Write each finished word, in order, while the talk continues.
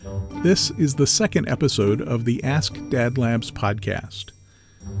This is the second episode of the Ask Dad Labs podcast.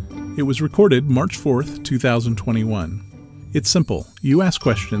 It was recorded March 4th, 2021. It's simple. You ask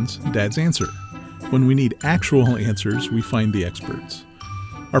questions, dads answer. When we need actual answers, we find the experts.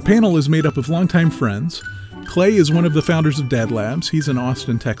 Our panel is made up of longtime friends. Clay is one of the founders of Dad Labs. He's in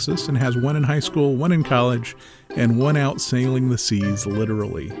Austin, Texas, and has one in high school, one in college, and one out sailing the seas,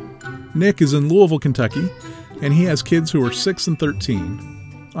 literally. Nick is in Louisville, Kentucky, and he has kids who are 6 and 13.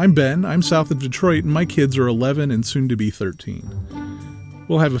 I'm Ben. I'm south of Detroit, and my kids are 11 and soon to be 13.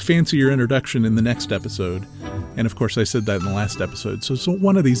 We'll have a fancier introduction in the next episode, and of course I said that in the last episode, so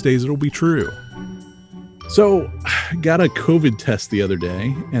one of these days it'll be true. So, got a COVID test the other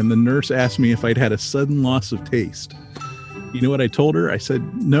day, and the nurse asked me if I'd had a sudden loss of taste. You know what I told her? I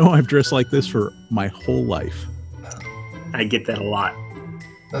said, no, I've dressed like this for my whole life. I get that a lot.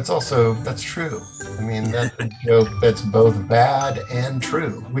 That's true. I mean, that's a joke that's both bad and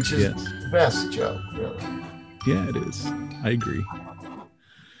true, which is the best joke, really. Yeah, it is. I agree.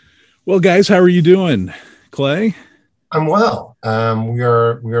 Well, guys, how are you doing? Clay? I'm well. We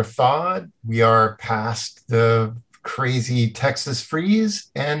are thawed. We are past the crazy Texas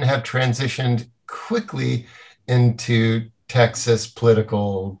freeze and have transitioned quickly into Texas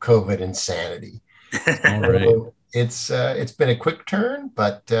political COVID insanity. All right. It's been a quick turn,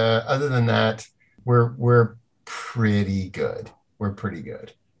 but other than that, we're pretty good. We're pretty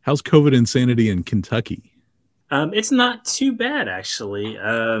good. How's COVID insanity in Kentucky? It's not too bad, actually.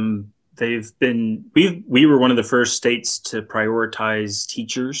 We were one of the first states to prioritize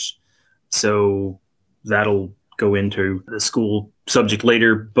teachers, so that'll go into the school subject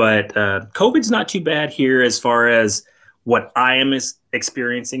later. But COVID's not too bad here as far as what I am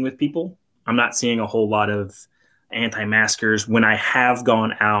experiencing with people. I'm not seeing a whole lot of anti-maskers. When I have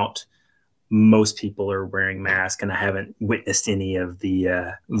gone out, most people are wearing masks, and I haven't witnessed any of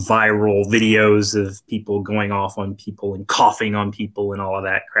the viral videos of people going off on people and coughing on people and all of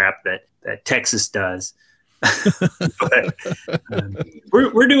that crap that Texas does. But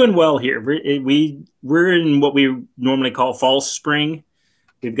we're doing well here. We're in what we normally call false spring.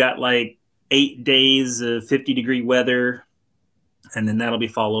 We've got like 8 days of 50-degree weather, and then that'll be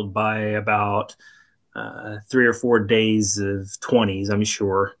followed by about 3 or 4 days of 20s, I'm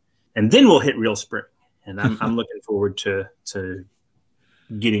sure. And then we'll hit real spring. And I'm looking forward to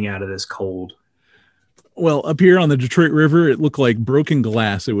getting out of this cold. Well, up here on the Detroit River, it looked like broken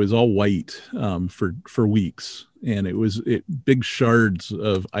glass. It was all white for weeks. And it was big shards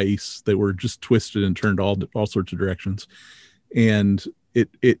of ice that were just twisted and turned all sorts of directions. And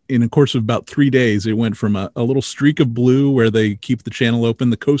it in a course of about 3 days, it went from a little streak of blue where they keep the channel open,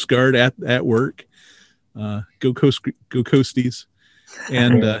 the Coast Guard at work. Go Coasties.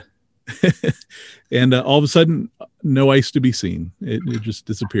 And and all of a sudden, no ice to be seen. It just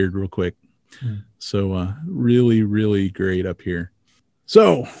disappeared real quick. So really, really great up here.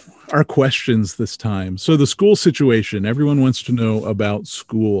 So our questions this time. So the school situation, everyone wants to know about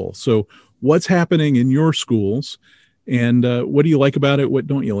school. So what's happening in your schools, and what do you like about it? What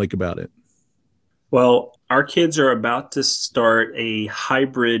don't you like about it? Well, our kids are about to start a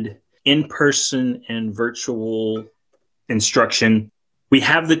hybrid in-person and virtual instruction. We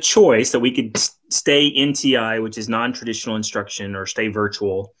have the choice that we could stay NTI, which is non-traditional instruction, or stay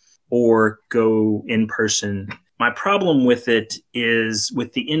virtual, or go in person. My problem with it is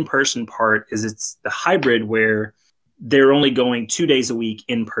with the in-person part is it's the hybrid where they're only going 2 days a week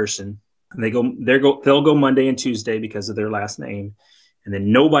in person. And they'll go Monday and Tuesday because of their last name. And then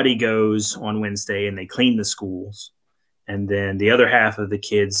nobody goes on Wednesday, and they clean the schools. And then the other half of the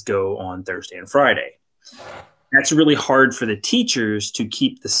kids go on Thursday and Friday. That's really hard for the teachers to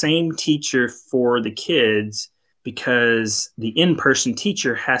keep the same teacher for the kids, because the in-person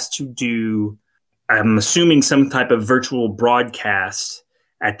teacher has to do, I'm assuming, some type of virtual broadcast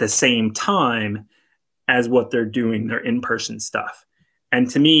at the same time as what they're doing their in-person stuff. And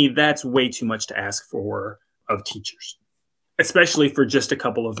to me, that's way too much to ask for of teachers, especially for just a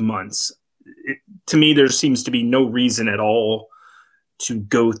couple of months. To me, there seems to be no reason at all to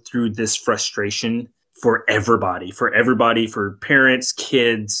go through this frustration for everybody, for parents,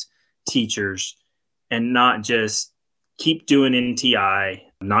 kids, teachers, and not just keep doing NTI,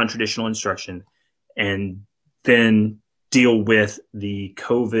 non-traditional instruction, and then deal with the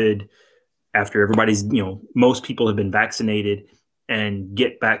COVID after everybody's, most people have been vaccinated, and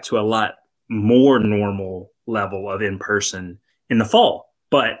get back to a lot more normal level of in-person in the fall.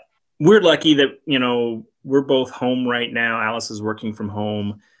 But we're lucky that, we're both home right now. Alice is working from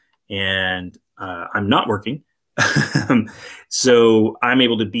home, and I'm not working. So I'm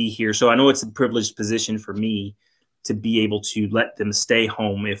able to be here. So I know it's a privileged position for me, to be able to let them stay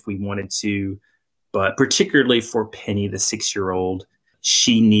home if we wanted to. But particularly for Penny, the 6-year-old,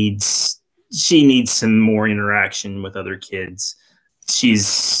 she needs some more interaction with other kids.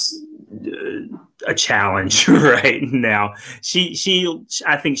 She's a challenge right now.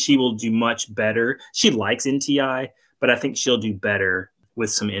 I think she will do much better. She likes NTI, but I think she'll do better with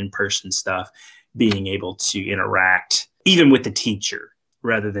some in-person stuff, being able to interact even with the teacher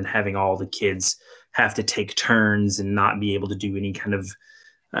rather than having all the kids have to take turns and not be able to do any kind of,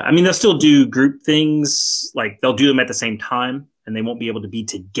 they'll still do group things, like they'll do them at the same time and they won't be able to be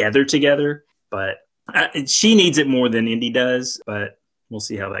together, but she needs it more than Indy does, but we'll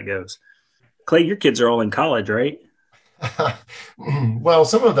see how that goes. Clay, your kids are all in college, right? Well,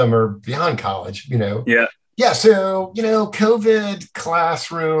 some of them are beyond college, Yeah. Yeah. So, COVID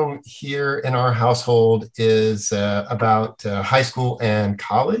classroom here in our household is about high school and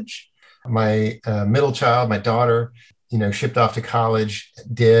college. My middle child, my daughter, shipped off to college,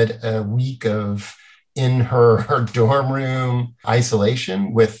 did a week of in her dorm room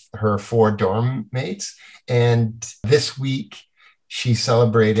isolation with her 4 dorm mates. And this week she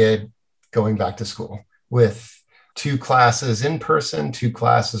celebrated going back to school with 2 classes in person, 2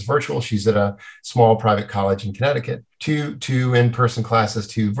 classes virtual. She's at a small private college in Connecticut, two in-person classes,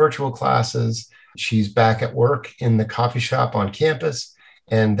 2 virtual classes. She's back at work in the coffee shop on campus,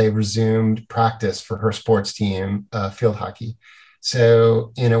 and they resumed practice for her sports team, field hockey.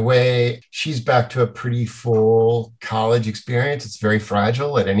 So in a way, she's back to a pretty full college experience. It's very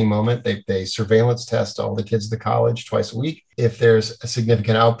fragile. At any moment, they surveillance test all the kids at the college twice a week. If there's a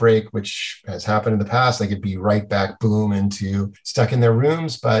significant outbreak, which has happened in the past, they could be right back, boom, into stuck in their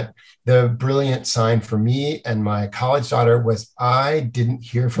rooms. But the brilliant sign for me and my college daughter was I didn't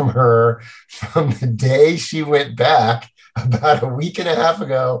hear from her from the day she went back about a week and a half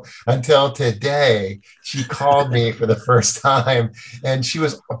ago until today. She called me for the first time and she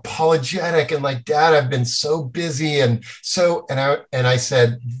was apologetic and like, Dad, I've been so busy. And I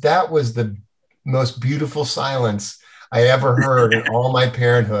said, that was the most beautiful silence I ever heard in all my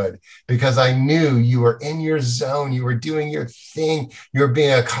parenthood, because I knew you were in your zone. You were doing your thing. You were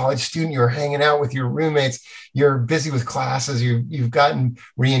being a college student. You were hanging out with your roommates. You're busy with classes. You've gotten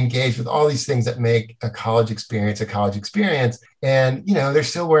re-engaged with all these things that make a college experience. And, they're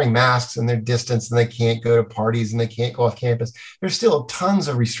still wearing masks and they're distanced and they can't go to parties and they can't go off campus. There's still tons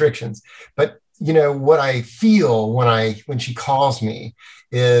of restrictions. But, what I feel when she calls me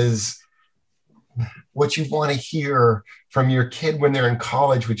is what you want to hear from your kid when they're in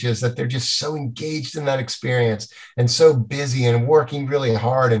college, which is that they're just so engaged in that experience and so busy and working really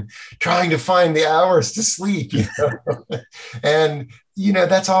hard and trying to find the hours to sleep, and,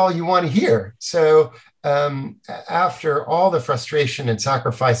 that's all you want to hear. So after all the frustration and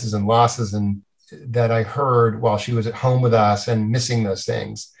sacrifices and losses and that I heard while she was at home with us and missing those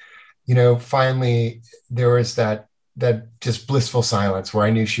things, finally there was that just blissful silence where I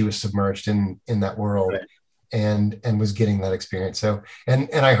knew she was submerged in that world. Right. And was getting that experience. So, and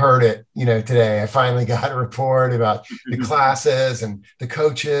I heard it, today. I finally got a report about the classes and the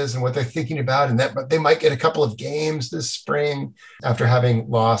coaches and what they're thinking about, and that they might get a couple of games this spring after having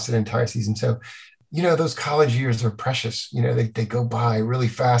lost an entire season. So, those college years are precious. They go by really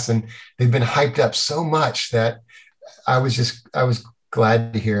fast, and they've been hyped up so much that I was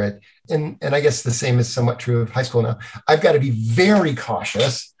glad to hear it. And I guess the same is somewhat true of high school now. I've got to be very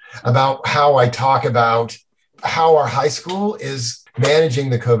cautious about how I talk about how our high school is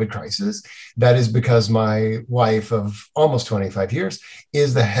managing the COVID crisis. That is because my wife of almost 25 years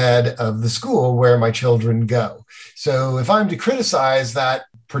is the head of the school where my children go. So if I'm to criticize that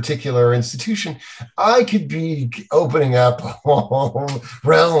particular institution, I could be opening up a whole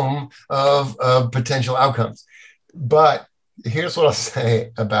realm of potential outcomes. But here's what I'll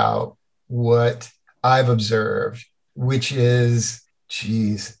say about what I've observed, which is,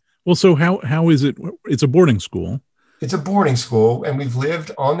 geez. Well, so how is it? It's a boarding school. It's a boarding school, and we've lived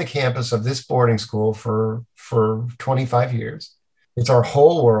on the campus of this boarding school for 25 years. It's our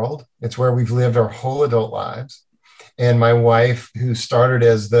whole world. It's where we've lived our whole adult lives. And my wife, who started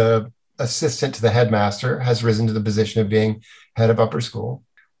as the assistant to the headmaster, has risen to the position of being head of upper school.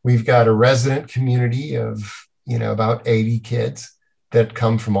 We've got a resident community of, about 80 kids that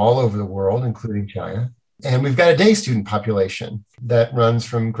come from all over the world, including China. And we've got a day student population that runs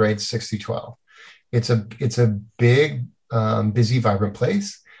from grades 6 through 12. It's a big, busy, vibrant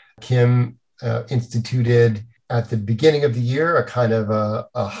place. Kim instituted at the beginning of the year a kind of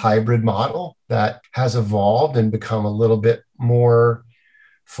a hybrid model that has evolved and become a little bit more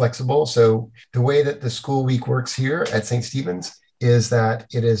flexible. So the way that the school week works here at St. Stephen's is that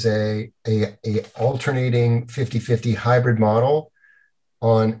it is a alternating 50-50 hybrid model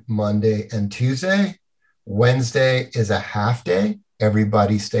on Monday and Tuesday. Wednesday is a half day.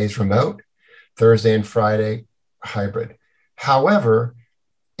 Everybody stays remote. Thursday and Friday, hybrid. However,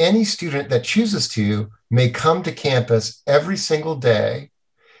 any student that chooses to may come to campus every single day.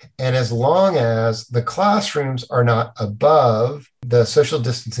 And as long as the classrooms are not above the social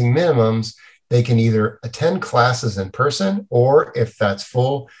distancing minimums, they can either attend classes in person, or if that's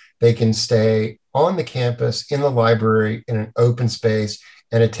full, they can stay on the campus in the library in an open space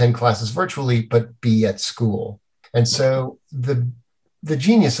and attend classes virtually, but be at school. And so the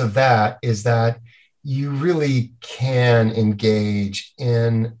genius of that is that you really can engage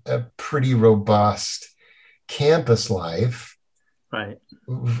in a pretty robust campus life. Right.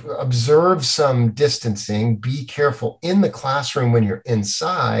 Observe some distancing, be careful in the classroom when you're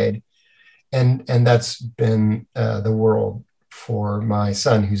inside. And that's been the world for my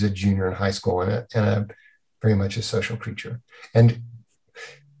son, who's a junior in high school and a very much a social creature. And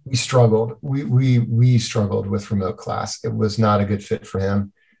we struggled. We struggled with remote class. It was not a good fit for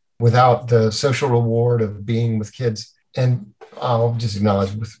him without the social reward of being with kids. And I'll just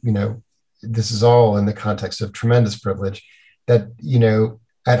acknowledge, this is all in the context of tremendous privilege, that,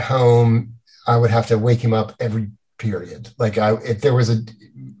 at home, I would have to wake him up every period. Like if there was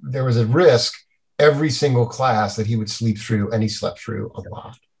a risk every single class that he would sleep through, and he slept through a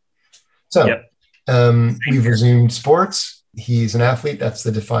lot. So we've resumed sports. He's an athlete. That's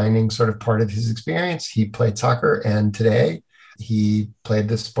the defining sort of part of his experience. He played soccer, and today he played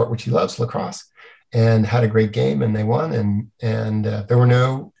the sport which he loves, lacrosse, and had a great game, and they won. And there were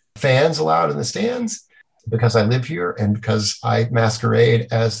no fans allowed in the stands because I live here, and because I masquerade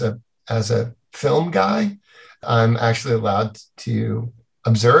as a film guy. I'm actually allowed to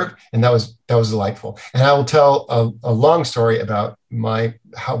observe, and that was delightful. And I will tell a long story about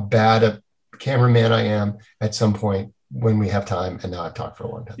how bad a cameraman I am at some point when we have time. And now I've talked for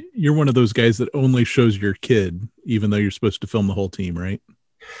a long time. You're one of those guys that only shows your kid, even though you're supposed to film the whole team, right?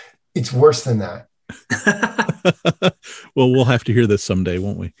 It's worse than that. Well, we'll have to hear this someday,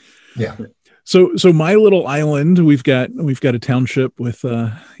 won't we? Yeah. So my little island, we've got a township with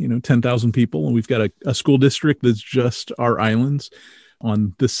 10,000 people, and we've got a school district that's just our islands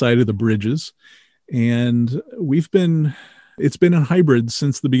on this side of the bridges. And it's been a hybrid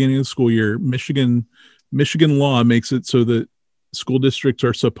since the beginning of the school year. Michigan law makes it so that school districts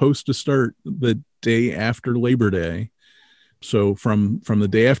are supposed to start the day after Labor Day. So from the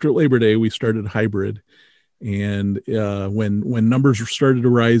day after Labor Day, we started hybrid. And when numbers started to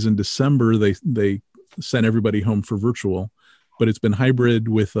rise in December, they sent everybody home for virtual. But it's been hybrid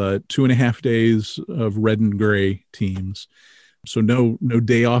with 2.5 days of red and gray teams. So no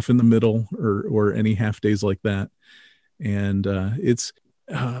day off in the middle or any half days like that. And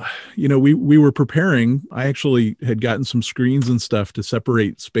we were preparing. I actually had gotten some screens and stuff to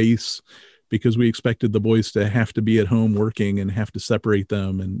separate space, because we expected the boys to have to be at home working and have to separate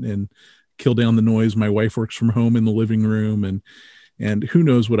them and kill down the noise. My wife works from home in the living room, and who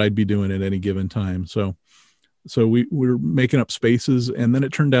knows what I'd be doing at any given time. So we were making up spaces. And then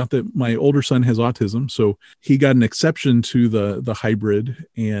it turned out that my older son has autism. So he got an exception to the hybrid,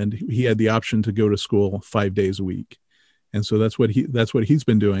 and he had the option to go to school 5 days a week. And so that's what he's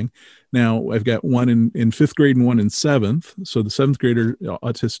been doing. Now I've got one in fifth grade and one in seventh. So the seventh grader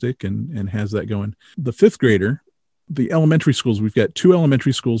autistic and has that going. The fifth grader, the elementary schools, we've got 2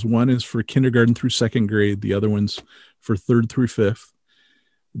 elementary schools. One is for kindergarten through second grade. The other one's for third through fifth.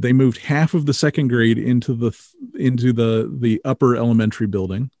 They moved half of the second grade into the upper elementary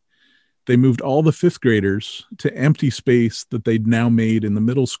building. They moved all the fifth graders to empty space that they'd now made in the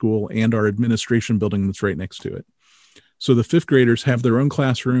middle school and our administration building that's right next to it. So the fifth graders have their own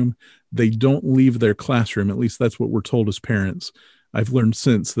classroom. They don't leave their classroom. At least that's what we're told as parents. I've learned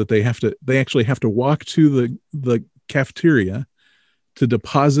since that they actually have to walk to the cafeteria to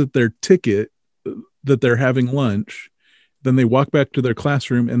deposit their ticket that they're having lunch. Then they walk back to their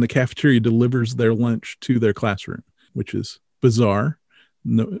classroom, and the cafeteria delivers their lunch to their classroom, which is bizarre.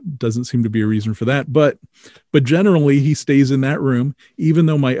 No, doesn't seem to be a reason for that, but generally he stays in that room, even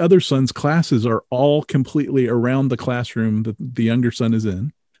though my other son's classes are all completely around the classroom that the younger son is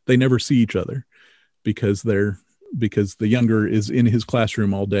in. They never see each other because the younger is in his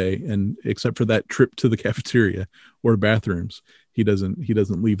classroom all day, and except for that trip to the cafeteria or bathrooms, he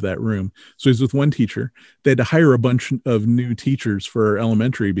doesn't leave that room. So he's with one teacher. They had to hire a bunch of new teachers for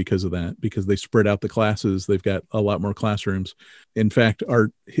elementary because of that, because they spread out the classes. They've got a lot more classrooms. In fact,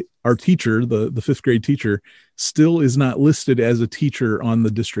 our teacher, the fifth grade teacher, still is not listed as a teacher on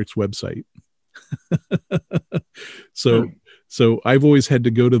the district's website. So So I've always had to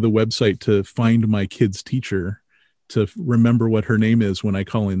go to the website to find my kid's teacher to remember what her name is when I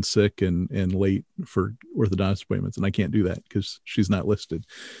call in sick and late for orthodontist appointments. And I can't do that because she's not listed.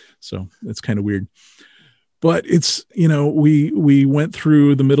 So it's kind of weird. But it's, we went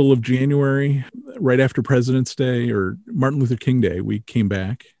through the middle of January, right after President's Day or Martin Luther King Day. We came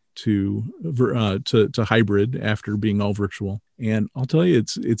back to hybrid after being all virtual. And I'll tell you,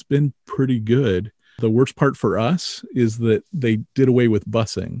 it's been pretty good. The worst part for us is that they did away with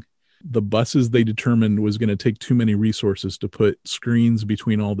busing. The buses they determined was going to take too many resources to put screens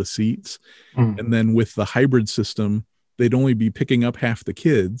between all the seats. And then with the hybrid system, they'd only be picking up half the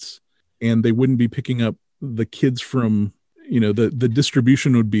kids, and they wouldn't be picking up the kids from, the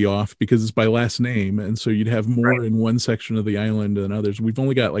distribution would be off because it's by last name. And so you'd have more in one section of the island than others. We've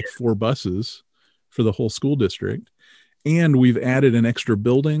only got like 4 buses for the whole school district. And we've added an extra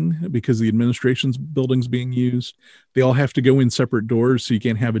building because the administration's building's being used. They all have to go in separate doors, so you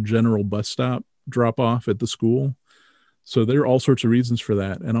can't have a general bus stop drop off at the school. So there are all sorts of reasons for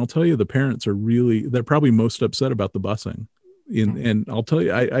that. And I'll tell you, the parents they're probably most upset about the busing. And I'll tell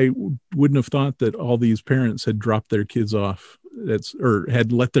you, I wouldn't have thought that all these parents had dropped their kids off or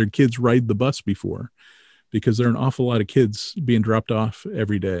had let their kids ride the bus before, because there are an awful lot of kids being dropped off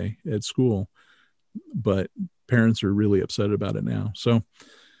every day at school. But parents are really upset about it now. So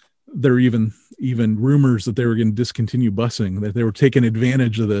there are even rumors that they were going to discontinue busing, that they were taking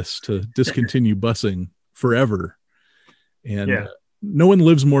advantage of this to discontinue busing forever. And no one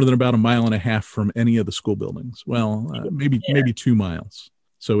lives more than about 1.5 miles from any of the school buildings. Well, maybe 2 miles.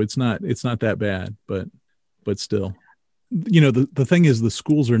 So it's not that bad, but still, the thing is, the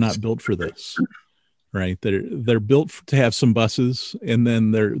schools are not built for this. Right. They're built to have some buses, and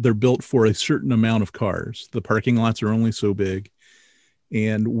then they're built for a certain amount of cars. The parking lots are only so big.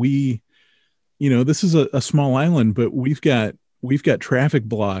 And this is a small island, but we've got traffic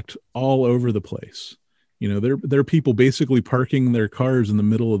blocked all over the place. There are people basically parking their cars in the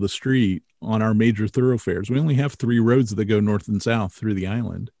middle of the street on our major thoroughfares. We only have 3 roads that go north and south through the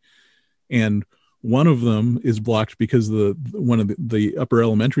island. And one of them is blocked because one of the upper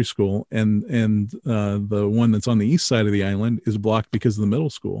elementary school and the one that's on the east side of the island is blocked because of the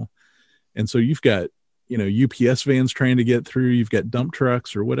middle school. And so you've got, UPS vans trying to get through, you've got dump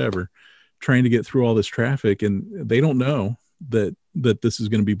trucks or whatever trying to get through all this traffic, and they don't know that this is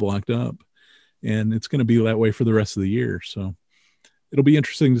going to be blocked up, and it's going to be that way for the rest of the year. So it'll be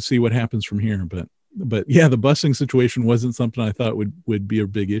interesting to see what happens from here. But yeah, the busing situation wasn't something I thought would be a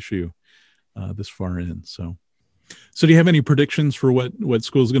big issue this far in. So do you have any predictions for what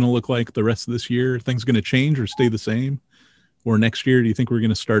school is going to look like the rest of this year? Are things going to change or stay the same? Or next year, do you think we're going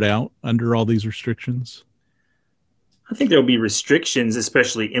to start out under all these restrictions? I think there'll be restrictions,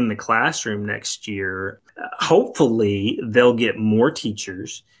 especially in the classroom next year. Hopefully, they'll get more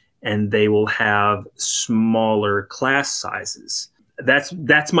teachers and they will have smaller class sizes.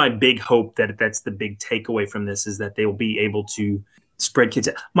 That's my big hope. That's the big takeaway from this, is that they will be able to spread kids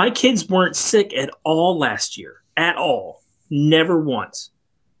out. My kids weren't sick at all last year, at all, never once,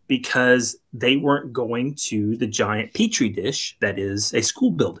 because they weren't going to the giant petri dish that is a school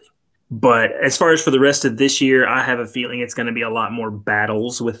building. But as far as for the rest of this year, I have a feeling it's going to be a lot more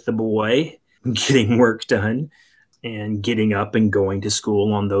battles with the boy getting work done and getting up and going to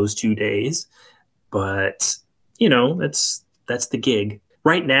school on those 2 days. But, that's the gig.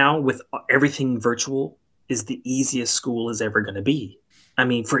 Right now, with everything virtual, is the easiest school is ever going to be. I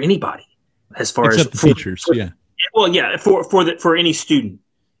mean, for anybody, as far except as the teachers, yeah. Well, yeah, for any student,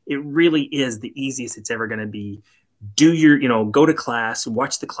 it really is the easiest it's ever going to be. Do your, go to class,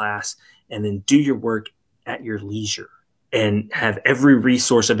 watch the class, and then do your work at your leisure and have every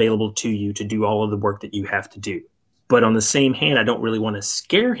resource available to you to do all of the work that you have to do. But on the same hand, I don't really want to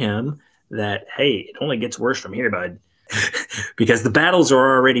scare him that, hey, it only gets worse from here, bud, because the battles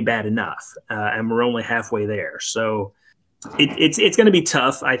are already bad enough, and we're only halfway there. So it's going to be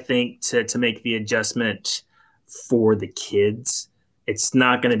tough, I think, to make the adjustment for the kids. It's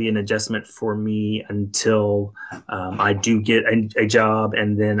not going to be an adjustment for me until I do get a job,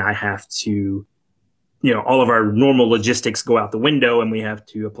 and then I have to, all of our normal logistics go out the window, and we have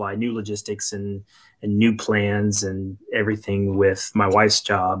to apply new logistics and new plans and everything with my wife's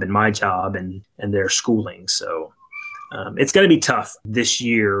job and my job and their schooling. So it's going to be tough this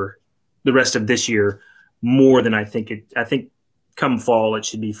year, the rest of this year, more than I think I think come fall, it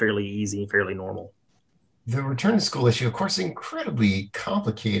should be fairly easy, fairly normal. The return to school issue, of course, incredibly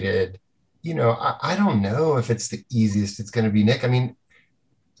complicated. I don't know if it's the easiest it's going to be, Nick. I mean,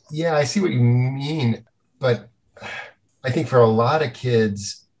 yeah, I see what you mean, but I think for a lot of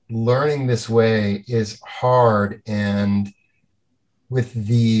kids, learning this way is hard. And with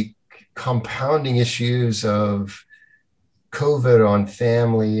the compounding issues of COVID on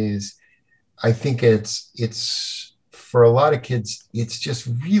families, I think it's for a lot of kids, it's just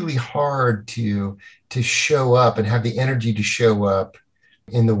really hard to show up and have the energy to show up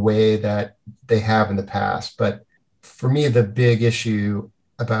in the way that they have in the past. But for me, the big issue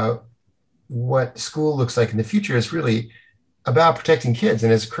about what school looks like in the future is really about protecting kids.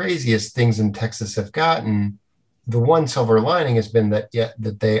 And as crazy as things in Texas have gotten, the one silver lining has been that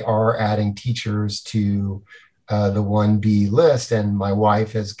they are adding teachers to the 1B list. And my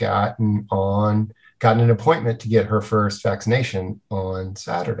wife has gotten an appointment to get her first vaccination on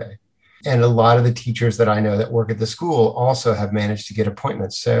Saturday. And a lot of the teachers that I know that work at the school also have managed to get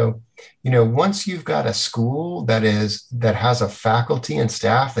appointments. So, once you've got a school that has a faculty and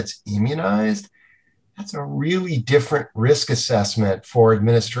staff that's immunized, that's a really different risk assessment for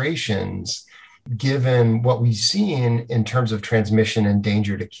administrations, given what we've seen in terms of transmission and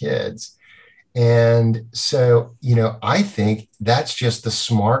danger to kids. And so, I think that's just the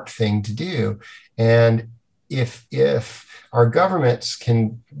smart thing to do. And if our governments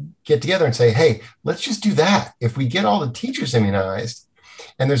can get together and say, hey, let's just do that. If we get all the teachers immunized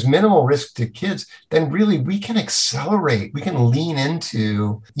and there's minimal risk to kids, then really we can accelerate, we can lean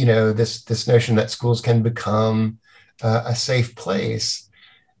into, this notion that schools can become a safe place.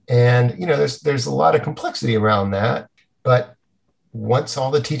 And, there's a lot of complexity around that. But once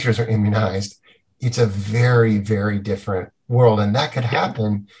all the teachers are immunized, it's a very, very different world. And that could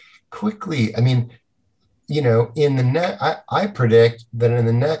happen quickly. I mean, I predict that in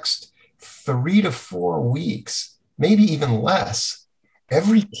the next 3 to 4 weeks, maybe even less,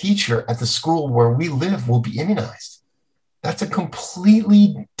 every teacher at the school where we live will be immunized. That's a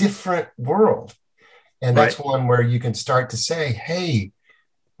completely different world. And that's one where you can start to say, hey,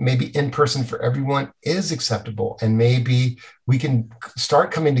 maybe in person for everyone is acceptable. And maybe we can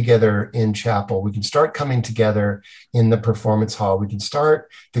start coming together in chapel. We can start coming together in the performance hall.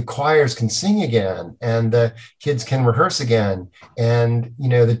 The choirs can sing again and the kids can rehearse again. And,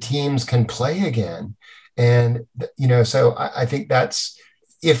 the teams can play again. And, so I think that's,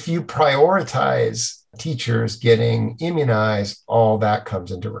 if you prioritize teachers getting immunized, all that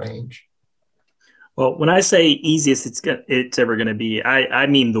comes into range. Well, when I say easiest it's ever going to be, I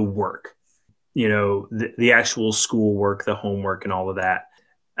mean the work, the actual schoolwork, the homework and all of that.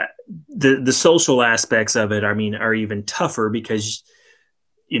 The social aspects of it, are even tougher because,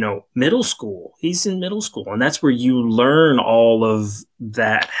 middle school, he's in middle school, and that's where you learn all of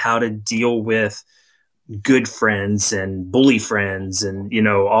that, how to deal with good friends and bully friends and,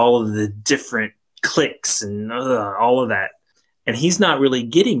 all of the different cliques and all of that. And he's not really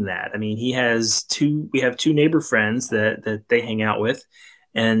getting that. We have two neighbor friends that they hang out with,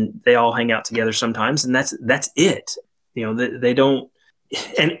 and they all hang out together sometimes. And that's it. They don't,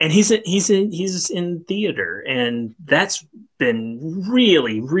 and he's in theater, and that's been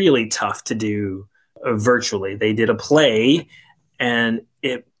really, really tough to do virtually. They did a play, and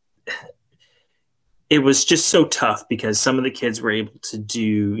it was just so tough because some of the kids were able to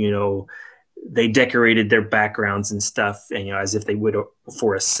do, they decorated their backgrounds and stuff, and, as if they would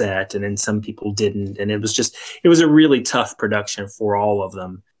for a set. And then some people didn't. And it was a really tough production for all of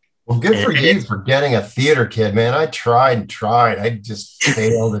them. Well, good for you for getting a theater kid, man. I tried. I just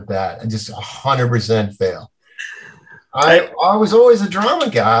failed at that. I just 100% failed. I was always a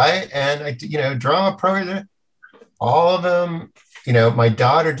drama guy, and drama program, all of them, my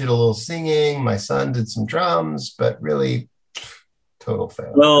daughter did a little singing, my son did some drums, but really total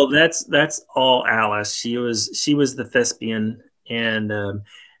fail. Well, that's all Alice. She was the thespian, and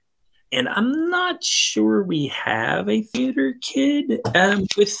I'm not sure we have a theater kid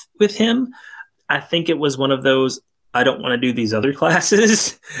with him. I think it was one of those, I don't want to do these other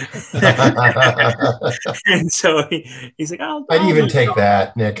classes. And so he's like, I'd even take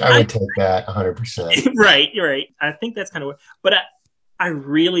that, Nick. I would take that 100%. Right, you're right. I think that's kind of, but I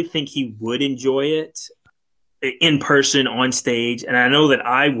really think he would enjoy it in person on stage. And I know that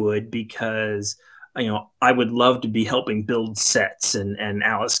I would, because, I would love to be helping build sets, and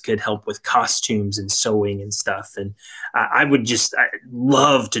Alice could help with costumes and sewing and stuff. And I'd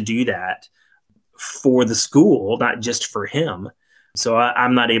love to do that for the school, not just for him. So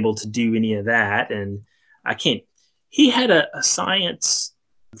I'm not able to do any of that. And I can't, he had a science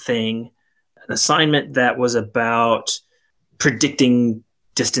thing, an assignment that was about predicting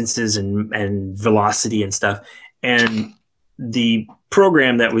distances and velocity and stuff. And the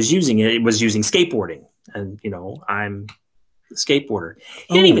program that was using it was using skateboarding. And, I'm a skateboarder.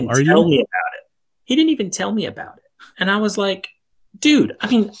 He didn't even tell me about it. He didn't even tell me about it. And I was like, dude,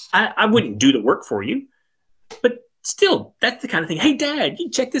 I wouldn't do the work for you, but still, that's the kind of thing. Hey, Dad, you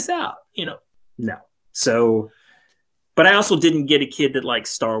check this out. No. So, but I also didn't get a kid that likes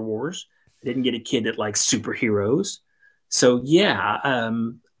Star Wars. I didn't get a kid that likes superheroes. So yeah,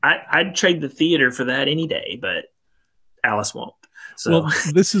 I'd trade the theater for that any day, but Alice won't. So well,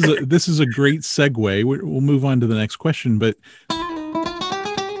 this is a great segue. We'll move on to the next question, but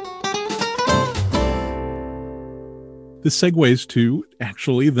this segues to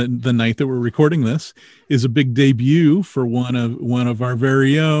actually the night that we're recording this is a big debut for one of our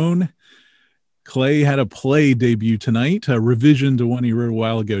very own. Clay had a play debut tonight, a revision to one he wrote a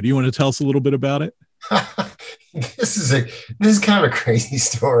while ago. Do you want to tell us a little bit about it? This is kind of a crazy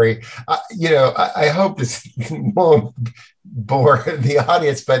story. I hope this won't bore the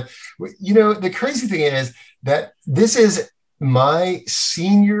audience, but the crazy thing is that this is my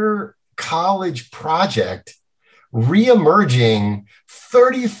senior college project reemerging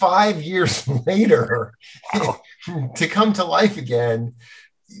 35 years later to come to life again.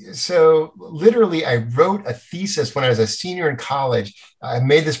 So literally, I wrote a thesis when I was a senior in college. I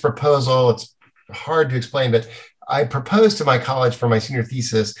made this proposal. It's hard to explain, but I proposed to my college for my senior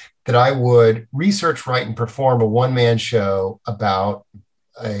thesis that I would research, write, and perform a one-man show about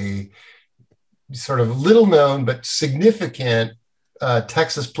a sort of little known but significant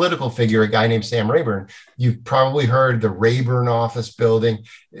Texas political figure, a guy named Sam Rayburn. You've probably heard the Rayburn office building.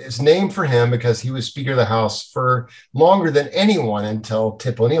 It's named for him because he was Speaker of the House for longer than anyone until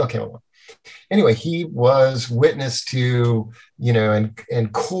Tip O'Neill came along. Anyway, he was witness to,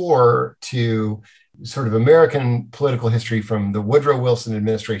 and core to sort of American political history from the Woodrow Wilson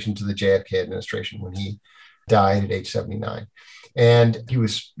administration to the JFK administration when he died at age 79. And he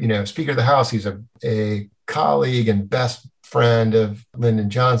was, Speaker of the House. He's a colleague and best friend of Lyndon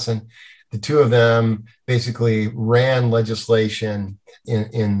Johnson. The two of them basically ran legislation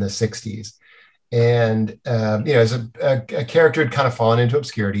in the 60s. And, as a character had kind of fallen into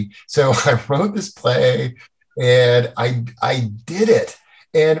obscurity. So I wrote this play and I did it.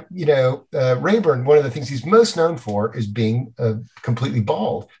 And, Rayburn, one of the things he's most known for is being completely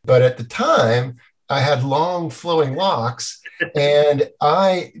bald. But at the time, I had long flowing locks, and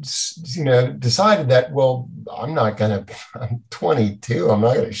I, decided that, well, I'm 22. I'm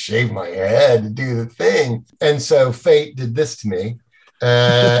not going to shave my head to do the thing. And so fate did this to me.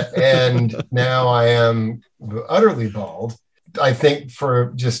 And now I am utterly bald. I think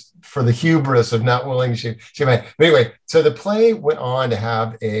for the hubris of not willing to shave my head. But anyway, so the play went on to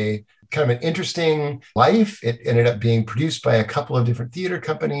have a kind of an interesting life. It ended up being produced by a couple of different theater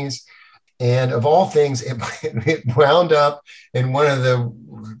companies. And of all things, it wound up in one of the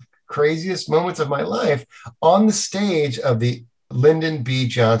craziest moments of my life on the stage of the Lyndon B.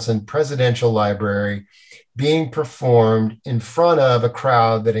 Johnson Presidential Library, being performed in front of a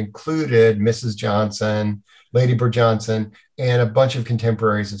crowd that included Mrs. Johnson, Lady Bird Johnson, and a bunch of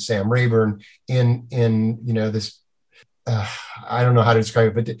contemporaries of Sam Rayburn in this, I don't know how to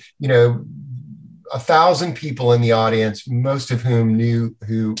describe it, but, 1,000 people in the audience, most of whom knew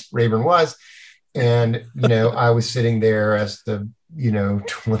who Rayburn was. And, I was sitting there as the,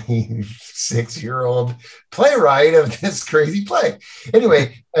 26-year-old playwright of this crazy play.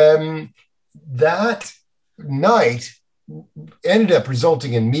 Anyway, that night ended up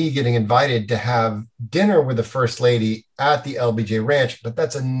resulting in me getting invited to have dinner with the First Lady at the LBJ Ranch. But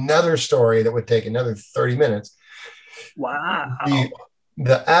that's another story that would take another 30 minutes. Wow.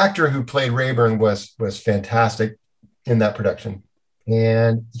 The actor who played Rayburn was fantastic in that production.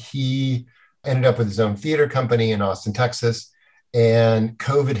 And he ended up with his own theater company in Austin, Texas. And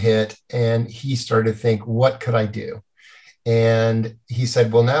COVID hit, and he started to think, what could I do? And he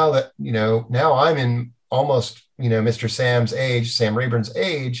said, well, now I'm in almost, Mr. Sam's age, Sam Rayburn's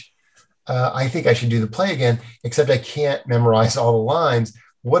age. I think I should do the play again, except I can't memorize all the lines.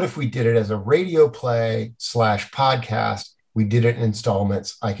 What if we did it as a radio play / podcast? We did it in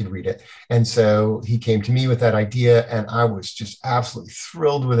installments. I could read it. And so he came to me with that idea, and I was just absolutely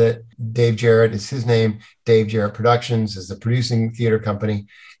thrilled with it. Dave Jarrett is his name. Dave Jarrett Productions is the producing theater company.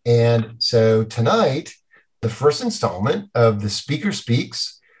 And so tonight, the first installment of The Speaker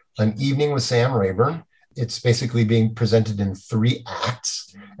Speaks, An Evening with Sam Rayburn. It's basically being presented in 3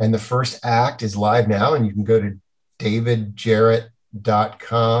 acts. And the first act is live now, and you can go to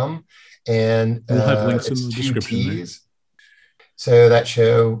davidjarrett.com. And we'll have links in the description. So that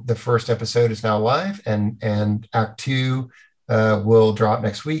show, the first episode is now live, and Act 2 will drop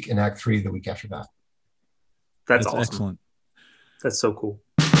next week, and Act 3 the week after that. That's awesome. Excellent. That's so cool.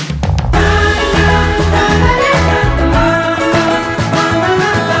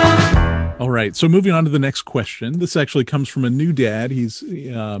 All right. So moving on to the next question. This actually comes from a new dad. His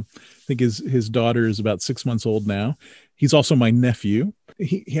think his daughter is about 6 months old now. He's also my nephew.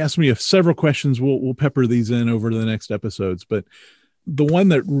 He asked me several questions. We'll pepper these in over the next episodes, but the one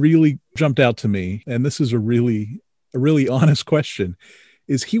that really jumped out to me, and this is a really honest question,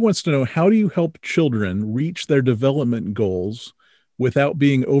 is he wants to know, how do you help children reach their development goals without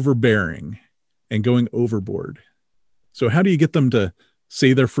being overbearing and going overboard? So how do you get them to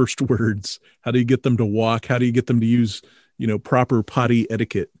say their first words? How do you get them to walk? How do you get them to use, proper potty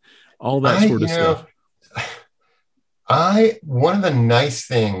etiquette? All that sort of stuff. One of the nice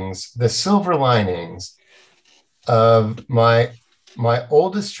things, the silver linings of my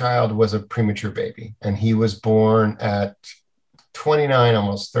oldest child was a premature baby, and he was born at 29,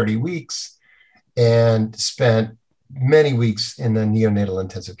 almost 30 weeks, and spent many weeks in the neonatal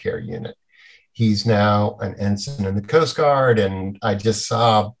intensive care unit. He's now an ensign in the Coast Guard, and I just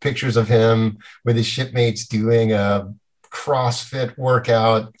saw pictures of him with his shipmates doing a CrossFit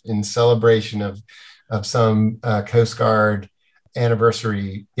workout in celebration of some Coast Guard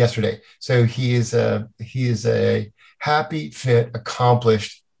anniversary yesterday. So he is a happy, fit,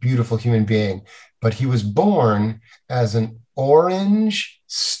 accomplished, beautiful human being. But he was born as an orange,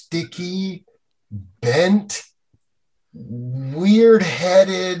 sticky, bent,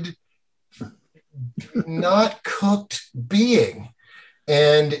 weird-headed, not cooked being.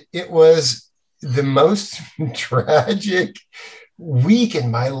 And it was the most tragic week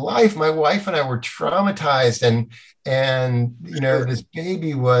in my life. My wife and I were traumatized, and this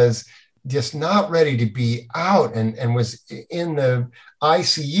baby was just not ready to be out, and was in the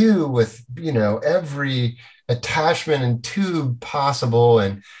ICU with every attachment and tube possible,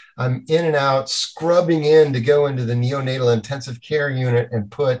 and I'm in and out, scrubbing in to go into the neonatal intensive care unit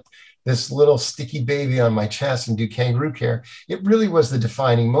and put this little sticky baby on my chest and do kangaroo care. It really was the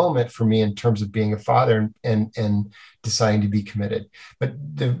defining moment for me in terms of being a father and deciding to be committed. But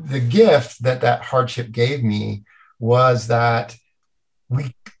the gift that hardship gave me was that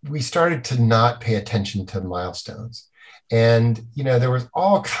we started to not pay attention to milestones. And, there was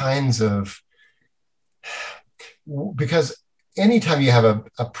all kinds of, because anytime you have a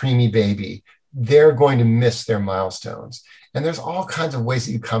preemie baby, they're going to miss their milestones. And there's all kinds of ways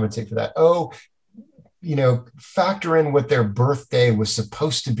that you compensate for that. Factor in what their birthday was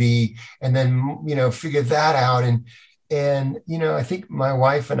supposed to be, and then, figure that out. And I think my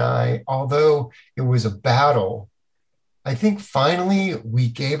wife and I, although it was a battle, I think finally we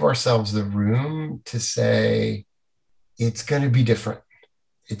gave ourselves the room to say, it's going to be different.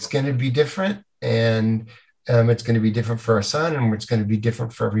 It's going to be different. And it's going to be different for our son, and it's going to be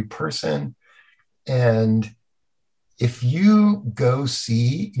different for every person. And if you go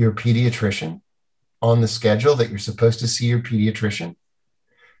see your pediatrician on the schedule that you're supposed to see your pediatrician,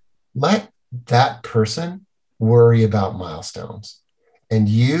 let that person worry about milestones, and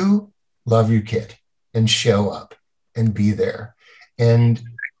you love your kid and show up and be there. And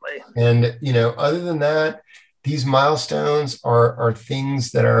other than that, these milestones are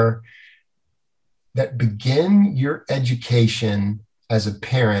things that begin your education as a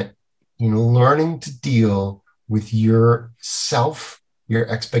parent, learning to deal with yourself, your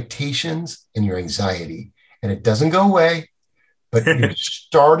expectations, and your anxiety. And it doesn't go away, but you're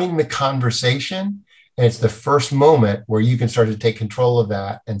starting the conversation. And it's the first moment where you can start to take control of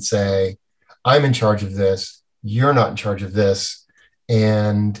that and say, I'm in charge of this. You're not in charge of this.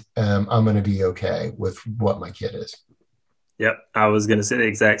 And I'm going to be okay with what my kid is. Yep. I was going to say the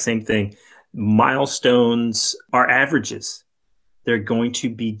exact same thing. Milestones are averages. They're going to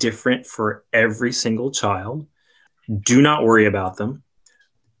be different for every single child. Do not worry about them.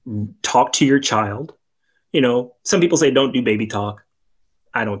 Talk to your child. Some people say don't do baby talk.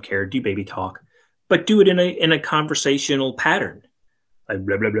 I don't care. Do baby talk, but do it in a conversational pattern, like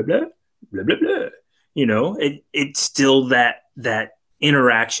blah blah blah blah blah blah blah. It's still that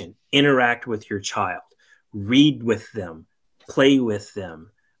interaction. Interact with your child. Read with them. Play with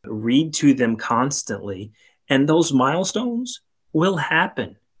them. Read to them constantly, and those milestones will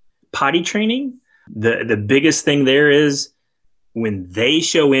happen. Potty training, the biggest thing there is when they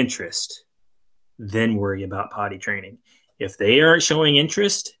show interest, then worry about potty training. If they aren't showing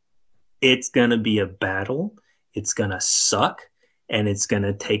interest, it's going to be a battle. It's going to suck, and it's going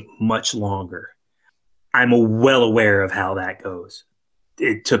to take much longer. I'm well aware of how that goes.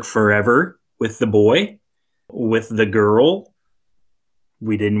 It took forever with the boy. With the girl,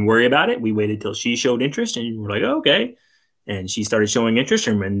 we didn't worry about it. We waited till she showed interest, and we're like, oh, okay. And she started showing interest,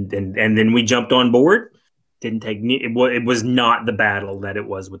 and then we jumped on board. It was not the battle that it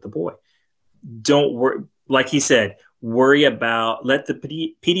was with the boy. Don't worry. Like he said, let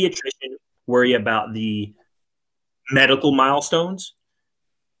the pediatrician worry about the medical milestones,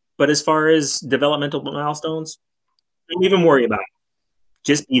 But as far as developmental milestones, don't even worry about it.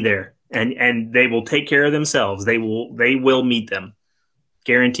 Just be there, and they will take care of themselves. They will meet them,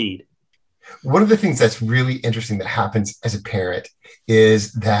 guaranteed. One of the things that's really interesting that happens as a parent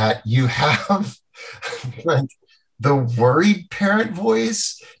is that you have like the worried parent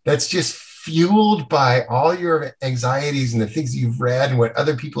voice that's just fueled by all your anxieties and the things you've read and what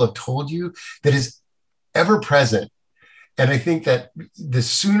other people have told you, that is ever present. And I think that the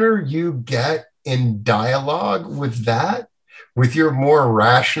sooner you get in dialogue with that, with your more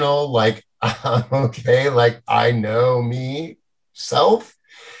rational, like, okay, like I know me self,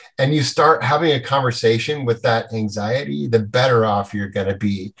 and you start having a conversation with that anxiety, the better off you're going to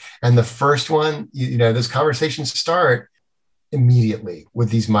be. And the first one, those conversations start immediately with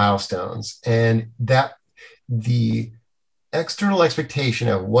these milestones, and that the external expectation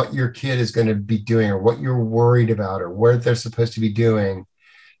of what your kid is going to be doing or what you're worried about or what they're supposed to be doing,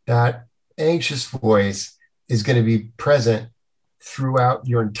 that anxious voice is going to be present throughout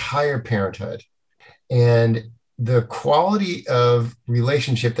your entire parenthood. And the quality of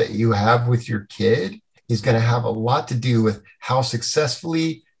relationship that you have with your kid is going to have a lot to do with how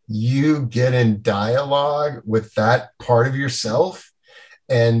successfully you get in dialogue with that part of yourself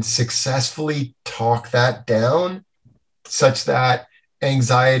and successfully talk that down, such that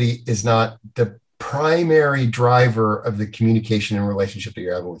anxiety is not the primary driver of the communication and relationship that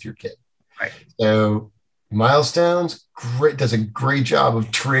you're having with your kid. Right. So milestones does a great job of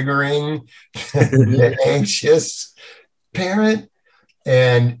triggering the anxious parent.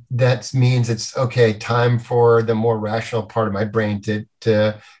 And that means it's okay, time for the more rational part of my brain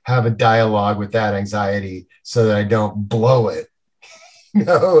to have a dialogue with that anxiety so that I don't blow it,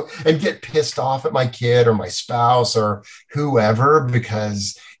 and get pissed off at my kid or my spouse or whoever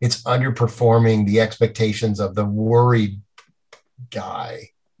because it's underperforming the expectations of the worried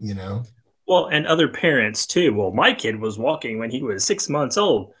guy, Well, and other parents too. Well, my kid was walking when he was 6 months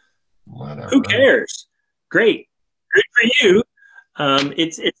old. Whatever. Who cares? Great. Good for you.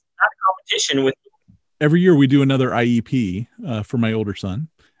 It's not a competition with. Every year we do another IEP for my older son.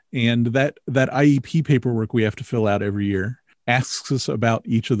 And that IEP paperwork we have to fill out every year asks us about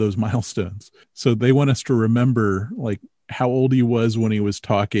each of those milestones. So they want us to remember like how old he was when he was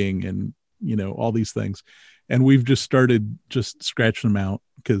talking and, all these things. And we've just started just scratching them out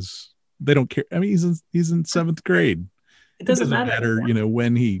because they don't care. I mean, he's in 7th grade. It doesn't matter,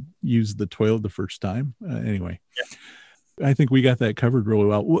 when he used the toilet the first time. Anyway, yeah. I think we got that covered really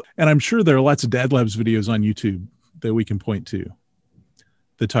well. And I'm sure there are lots of Dad Labs videos on YouTube that we can point to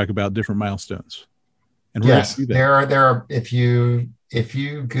that talk about different milestones. And yes, there are. If you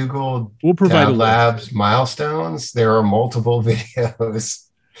Google we'll provide Dad Labs milestones, there are multiple videos.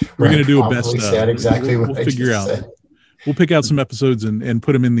 We're going to do a best of. Exactly we'll figure out. Said. We'll pick out some episodes and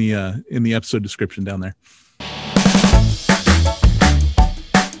put them in the episode description down there.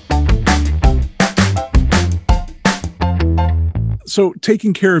 So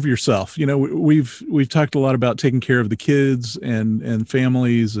taking care of yourself, we've talked a lot about taking care of the kids and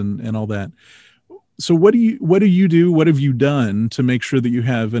families and all that. So what do you do? What have you done to make sure that you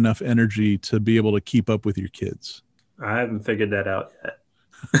have enough energy to be able to keep up with your kids? I haven't figured that out yet.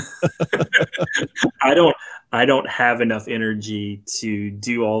 I don't have enough energy to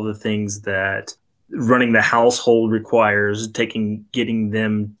do all the things that running the household requires, getting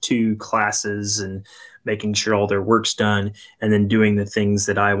them to classes and making sure all their work's done, and then doing the things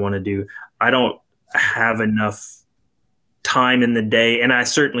that I want to do. I don't have enough time in the day, and I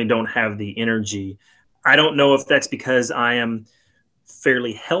certainly don't have the energy. I don't know if that's because I am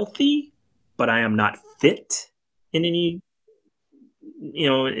fairly healthy, but I am not fit in any,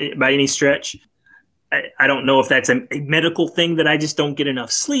 by any stretch. I don't know if that's a medical thing that I just don't get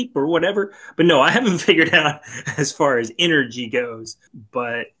enough sleep or whatever, but no, I haven't figured out as far as energy goes,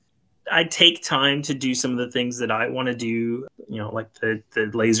 but I take time to do some of the things that I want to do, like the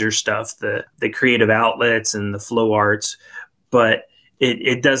laser stuff, the creative outlets and the flow arts, but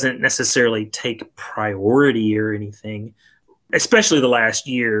it doesn't necessarily take priority or anything, especially the last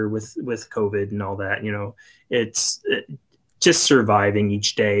year with COVID and all that. It's just surviving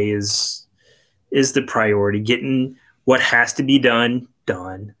each day is the priority. Getting what has to be done,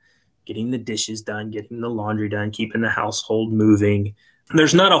 getting the dishes done, getting the laundry done, keeping the household moving.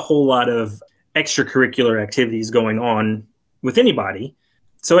 There's not a whole lot of extracurricular activities going on with anybody.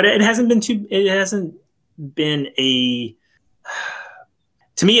 So it hasn't been to me, it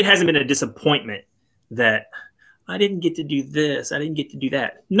hasn't been a disappointment that I didn't get to do this. I didn't get to do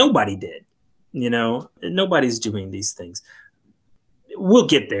that. Nobody did, nobody's doing these things. We'll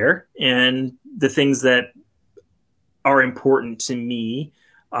get there. And the things that are important to me,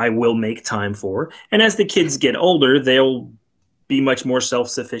 I will make time for. And as the kids get older, they'll be much more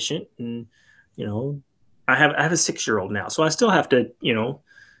self-sufficient. And, you know, I have a 6-year-old now, so I still have to,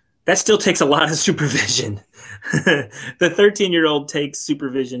 that still takes a lot of supervision. The 13-year-old takes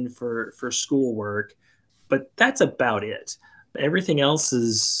supervision for schoolwork, but that's about it. Everything else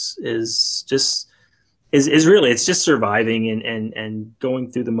is really, it's just surviving and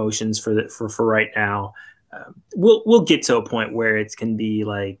going through the motions for right now. We'll get to a point where it can be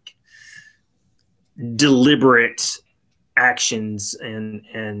like deliberate actions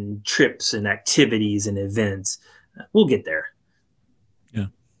and trips and activities and events. We'll get there. Yeah.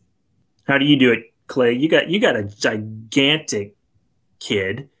 How do you do it, Clay? You got a gigantic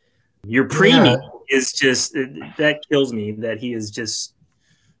kid. Your preemie is just, that kills me that he is just.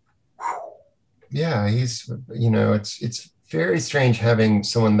 Yeah, he's, it's very strange having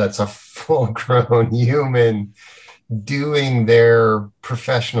someone that's a full-grown human doing their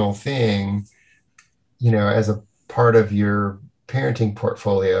professional thing, as a part of your parenting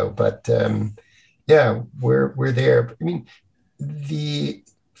portfolio. But yeah, we're there. I mean,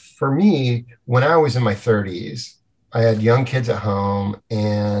 for me, when I was in my 30s, I had young kids at home,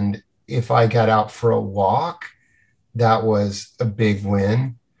 and if I got out for a walk, that was a big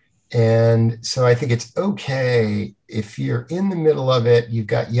win. And so I think it's okay if you're in the middle of it, you've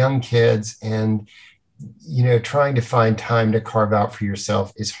got young kids, and, trying to find time to carve out for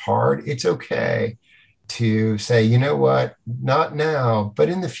yourself is hard. It's okay to say, you know what, not now, but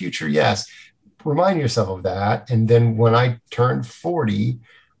in the future, yes. Remind yourself of that. And then when I turned 40,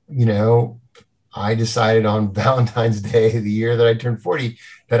 I decided on Valentine's Day, the year that I turned 40,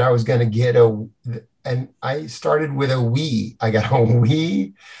 that I was going to get and I started with a Wii. I got a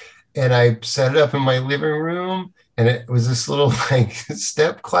Wii, and I set it up in my living room, and it was this little like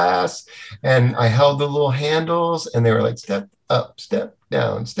step class, and I held the little handles, and they were like step up, step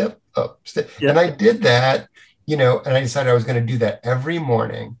down, step up, step. Yeah. And I did that, and I decided I was going to do that every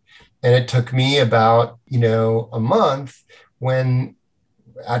morning. And it took me about, a month, when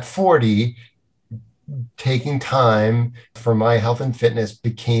at 40, taking time for my health and fitness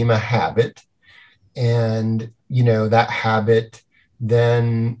became a habit. And, that habit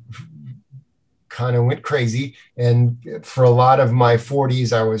then kind of went crazy. And for a lot of my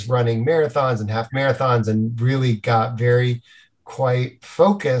 40s, I was running marathons and half marathons, and really got quite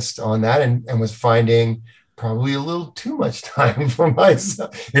focused on that, and was finding probably a little too much time for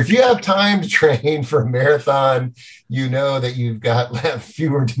myself. If you have time to train for a marathon, you know that you've got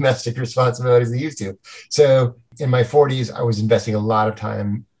fewer domestic responsibilities than you used to. So in my 40s, I was investing a lot of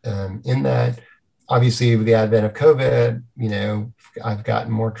time in that. Obviously, with the advent of COVID, I've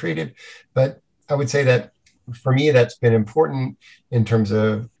gotten more creative. But I would say that for me, that's been important in terms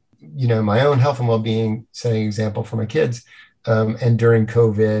of, my own health and well-being, setting an example for my kids. And during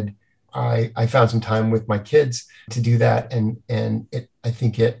COVID, I found some time with my kids to do that. And I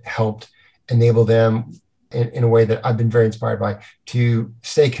think it helped enable them in a way that I've been very inspired by, to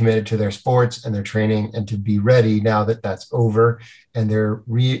stay committed to their sports and their training, and to be ready now that that's over, and they're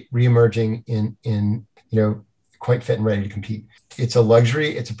reemerging in quite fit and ready to compete. It's a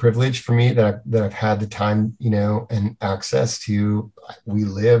luxury. It's a privilege for me that I've had the time, and access to. We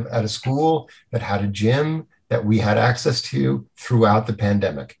live at a school that had a gym that we had access to throughout the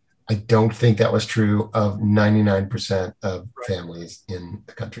pandemic. I don't think that was true of 99% of families in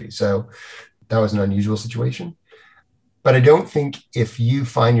the country. So that was an unusual situation. But I don't think, if you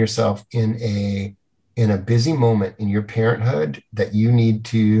find yourself in a busy moment in your parenthood, that you need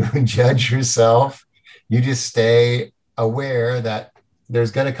to judge yourself. You just stay aware that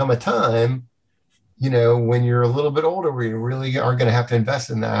there's going to come a time, when you're a little bit older, where you really are going to have to invest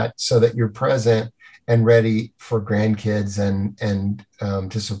in that, so that you're present and ready for grandkids and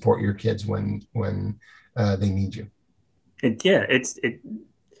to support your kids when they need you.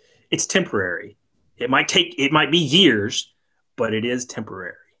 It's temporary. It might be years, but it is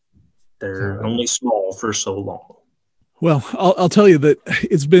temporary. They're only small for so long. Well, I'll tell you that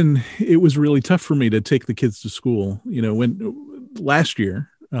it was really tough for me to take the kids to school. When last year,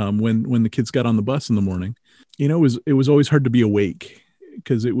 when the kids got on the bus in the morning, it was always hard to be awake,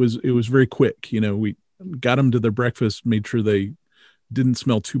 because it was very quick. We got them to their breakfast, made sure they didn't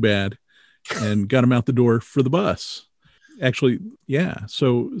smell too bad, and got them out the door for the bus. Actually, yeah.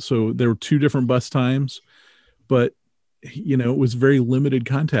 So there were 2 different bus times, but it was very limited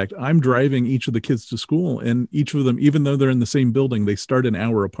contact. I'm driving each of the kids to school, and each of them, even though they're in the same building, they start an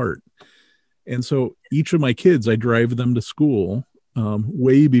hour apart. And so each of my kids, I drive them to school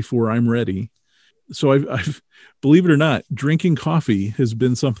way before I'm ready. So I've, believe it or not, drinking coffee has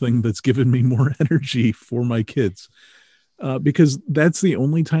been something that's given me more energy for my kids. because that's the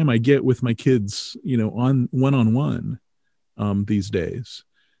only time I get with my kids, on one-on-one these days.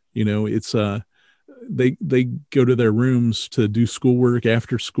 It's they go to their rooms to do schoolwork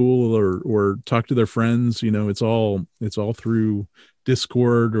after school or talk to their friends. It's all through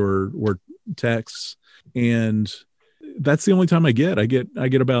Discord or texts, and that's the only time I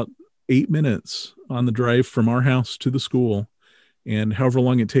get about 8 minutes on the drive from our house to the school, and however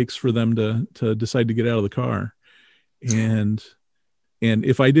long it takes for them to decide to get out of the car. And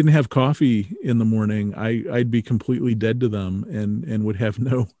if I didn't have coffee in the morning, I'd be completely dead to them and would have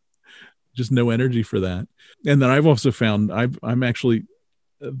no energy for that. And then I've also found I'm actually,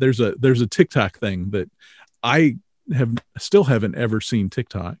 there's a TikTok thing that I still haven't ever seen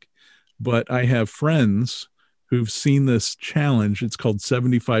TikTok, but I have friends who've seen this challenge. It's called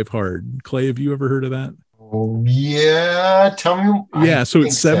 75 Hard. Clay, have you ever heard of that? Oh, yeah. Tell me. Yeah. So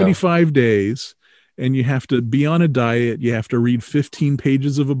it's 75 days, and you have to be on a diet. You have to read 15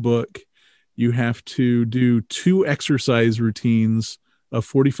 pages of a book. You have to do 2 exercise routines of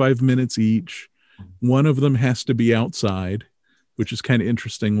 45 minutes each. One of them has to be outside, which is kind of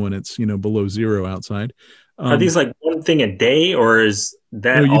interesting when it's, below zero outside. Are these like one thing a day, or is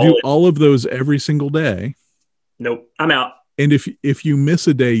that no, you do all of those every single day? Nope, I'm out. And if you miss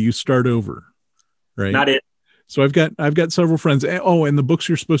a day, you start over, right? Not it. So I've got several friends. Oh, and the books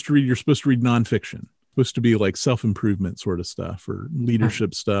you're supposed to read nonfiction. Supposed to be like self-improvement sort of stuff or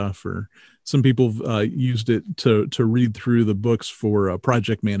leadership stuff, or some people used it to read through the books for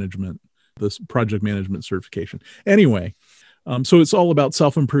project management, this project management certification. Anyway, so it's all about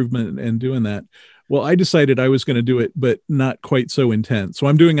self-improvement and doing that. Well, I decided I was going to do it, but not quite so intense. So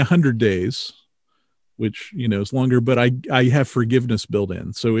I'm doing 100 days, which, is longer, but I have forgiveness built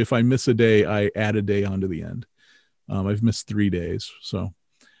in. So if I miss a day, I add a day onto the end. I've missed 3 days. So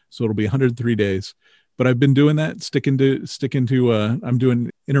it'll be 103 days. But I've been doing that, sticking to I'm doing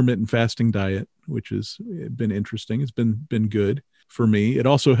intermittent fasting diet, which has been interesting. It's been good for me. It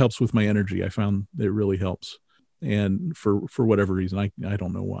also helps with my energy. I found that it really helps. And for whatever reason, I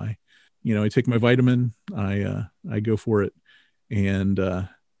don't know why. I take my vitamin, I go for it. And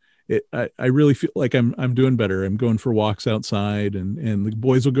I really feel like I'm doing better. I'm going for walks outside, and the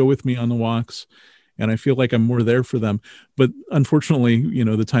boys will go with me on the walks. And I feel like I'm more there for them. But unfortunately,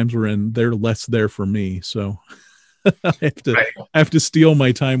 the times we're in, they're less there for me. So I have to steal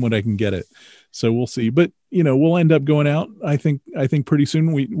my time when I can get it. So we'll see. But, we'll end up going out. I think pretty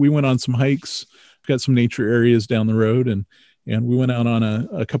soon. We went on some hikes. We've got some nature areas down the road, and we went out on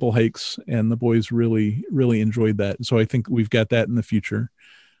a couple hikes, and the boys really, really enjoyed that. So I think we've got that in the future.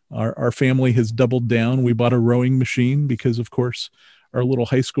 Our family has doubled down. We bought a rowing machine because, of course, our little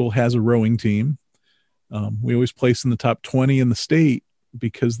high school has a rowing team. We always place in the top 20 in the state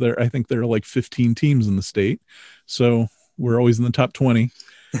because I think there are like 15 teams in the state. So we're always in the top 20.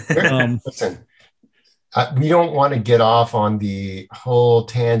 Listen, we don't want to get off on the whole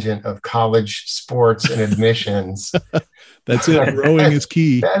tangent of college sports and admissions. That's it. Rowing is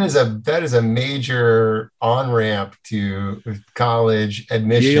key. That is a major on-ramp to college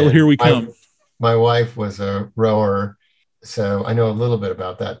admission. Yale, here we come. My wife was a rower, so I know a little bit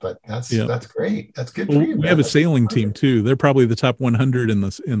about that, but that's great. That's good for you. We have a sailing team too. They're probably the top 100 in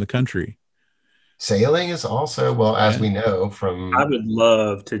the country. Sailing is also, as we know from. I would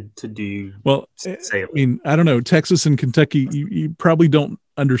love to do sailing. I mean, I don't know, Texas and Kentucky, you probably don't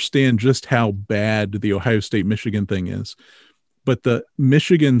understand just how bad the Ohio State Michigan thing is, but the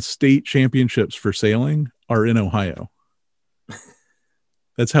Michigan state championships for sailing are in Ohio.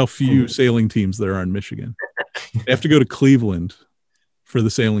 That's how few sailing teams there are in Michigan. They have to go to Cleveland for the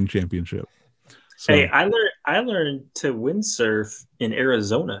sailing championship. So, hey, I learned to windsurf in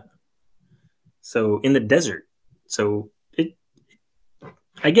Arizona. So in the desert. So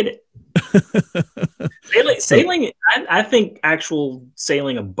I get it. Sailing, I think actual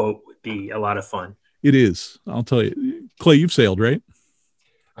sailing a boat would be a lot of fun. It is. I'll tell you. Clay, you've sailed, right?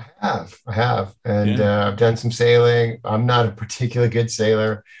 I have. And I've done some sailing. I'm not a particularly good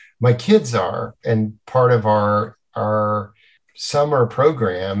sailor. My kids are. And part of our summer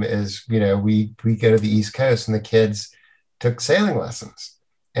program is, we go to the East Coast, and the kids took sailing lessons.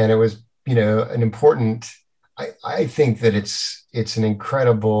 And it was, an important, I think that it's an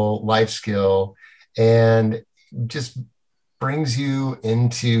incredible life skill, and just brings you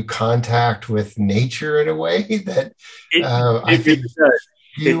into contact with nature in a way that I think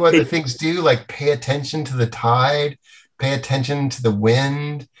few other things do, like pay attention to the tide, pay attention to the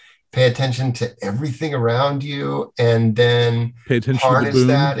wind, pay attention to everything around you, and then harness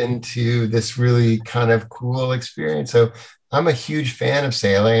that into this really kind of cool experience. So I'm a huge fan of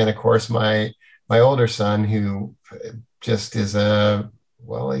sailing. And of course, my older son, who just is he's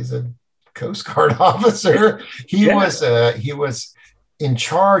a Coast Guard officer. He was in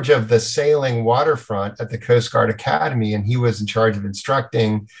charge of the sailing waterfront at the Coast Guard Academy, and he was in charge of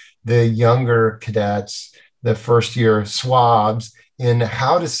instructing the younger cadets, the first year swabs, in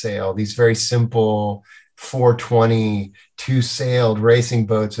how to sail these very simple 420 two-sailed racing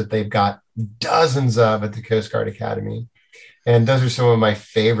boats that they've got dozens of at the Coast Guard Academy. And those are some of my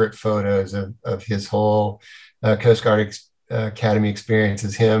favorite photos of his whole Coast Guard Academy experience,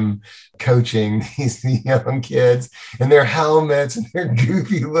 is him coaching these young kids in their helmets and their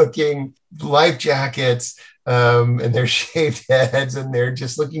goofy looking life jackets, and their shaved heads, and they're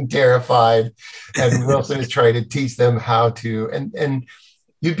just looking terrified. And Wilson is trying to teach them how to, and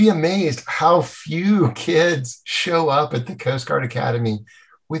you'd be amazed how few kids show up at the Coast Guard Academy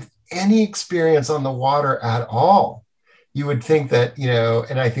with any experience on the water at all. You would think that,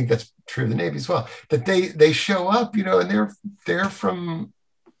 and I think that's true of the Navy as well, that they show up, and they're from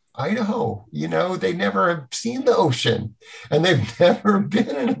Idaho, they never have seen the ocean, and they've never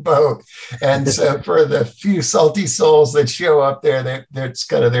been in a boat. And so for the few salty souls that show up there, that's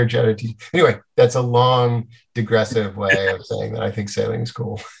kind of their genetics. Anyway, that's a long digressive way of saying that I think sailing is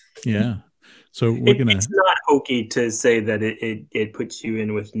cool. Yeah. So it's not hokey to say that it puts you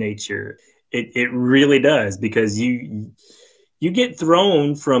in with nature. It really does, because you get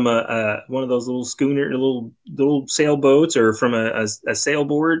thrown from one of those little little sailboats, or from a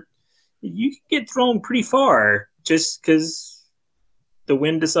sailboard. You can get thrown pretty far just because the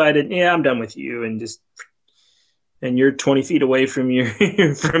wind decided, I'm done with you, and you're 20 feet away from your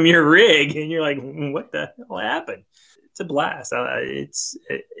from your rig, and you're like, what the hell happened? It's a blast. It's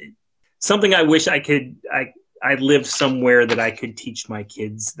something I wish I could. I live somewhere that I could teach my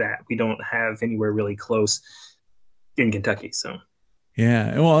kids that we don't have anywhere really close in Kentucky. So,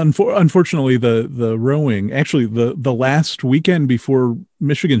 yeah. Well, unfortunately, the rowing, actually the last weekend before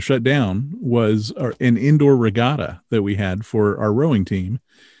Michigan shut down was an indoor regatta that we had for our rowing team.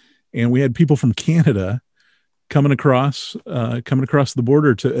 And we had people from Canada coming across the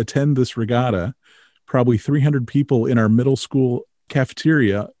border to attend this regatta, probably 300 people in our middle school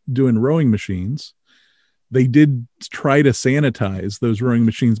cafeteria doing rowing machines. They did try to sanitize those rowing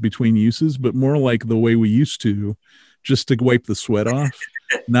machines between uses, but more like the way we used to, just to wipe the sweat off,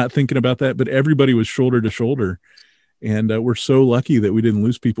 not thinking about that. But everybody was shoulder to shoulder. And we're so lucky that we didn't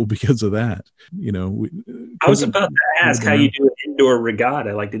lose people because of that. I was about to ask how you do an indoor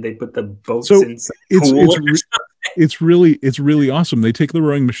regatta. Like, did they put the boats inside the pool? It's really awesome. They take the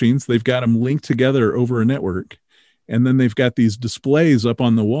rowing machines, they've got them linked together over a network, and then they've got these displays up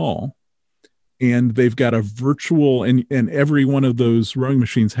on the wall. And they've got a virtual, and every one of those rowing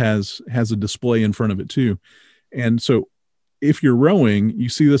machines has a display in front of it too. And so if you're rowing, you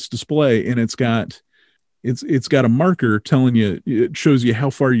see this display, and it's got a marker telling you, it shows you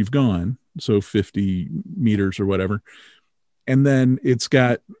how far you've gone. So 50 meters or whatever. And then it's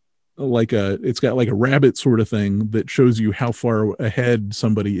got like a rabbit sort of thing that shows you how far ahead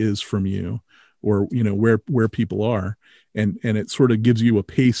somebody is from you, or, where people are. And it sort of gives you a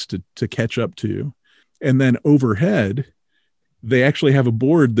pace to catch up to. And then overhead, they actually have a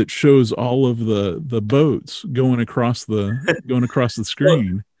board that shows all of the boats going across the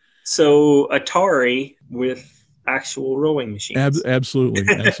screen. So Atari with actual rowing machines. Absolutely.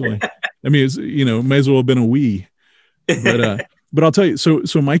 I mean, it's, may as well have been a Wii. But I'll tell you,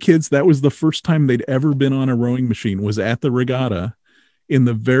 so my kids, that was the first time they'd ever been on a rowing machine, was at the regatta in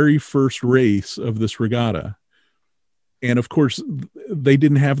the very first race of this regatta. And of course, they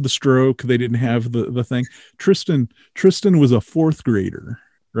didn't have the stroke. They didn't have the thing. Tristan was a fourth grader,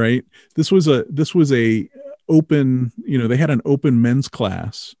 right? This was a open, they had an open men's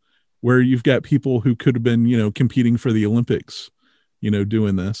class where you've got people who could have been, competing for the Olympics,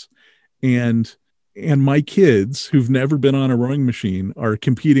 doing this. And my kids, who've never been on a rowing machine, are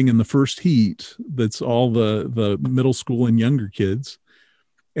competing in the first heat. That's all the middle school and younger kids.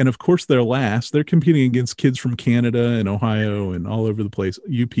 And of course, they're last. They're competing against kids from Canada and Ohio and all over the place.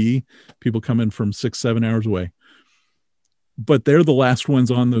 UP, people coming from 6-7 hours away. But they're the last ones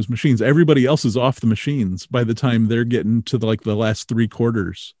on those machines. Everybody else is off the machines by the time they're getting to the last three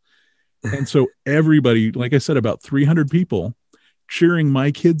quarters. And so everybody, like I said, about 300 people cheering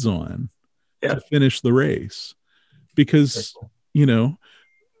my kids on to finish the race. Because,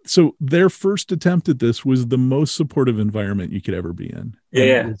 so their first attempt at this was the most supportive environment you could ever be in.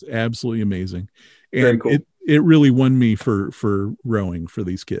 Yeah. It's absolutely amazing. And very cool. It really won me for rowing for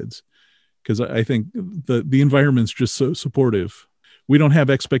these kids, because I think the environment's just so supportive. We don't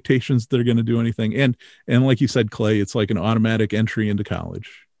have expectations they're going to do anything. And like you said, Clay, it's like an automatic entry into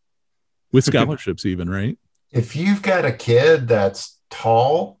college with scholarships even, right? If you've got a kid that's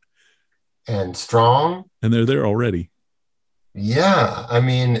tall and strong, and they're there already. Yeah, I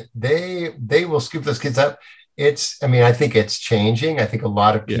mean, they will scoop those kids up. I think it's changing. I think a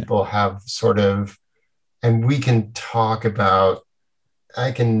lot of people have sort of, and we can talk about,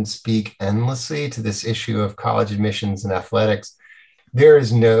 I can speak endlessly to this issue of college admissions and athletics. There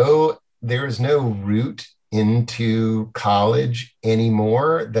is no route into college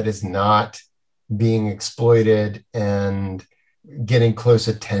anymore that is not being exploited and getting close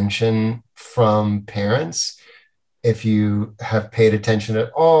attention from parents. If you have paid attention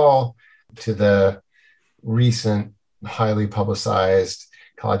at all to the recent highly publicized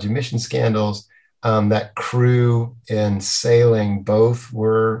college admission scandals, that crew and sailing both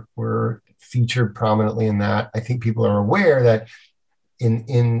were featured prominently in that. I think people are aware that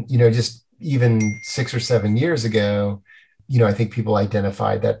in just even 6 or 7 years ago, I think people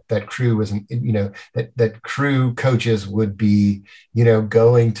identified that crew was, that crew coaches would be,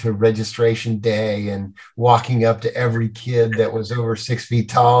 going to registration day and walking up to every kid that was over 6 feet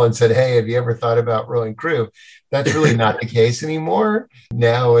tall and said, "Hey, have you ever thought about rowing crew?" That's really not the case anymore.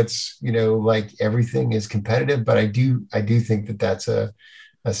 Now it's, like everything is competitive, but I do think that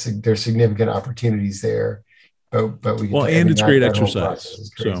there's significant opportunities there. But it's great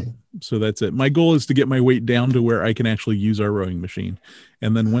exercise. So that's it. My goal is to get my weight down to where I can actually use our rowing machine.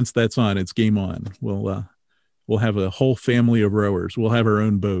 And then once that's on, it's game on. We'll have a whole family of rowers. We'll have our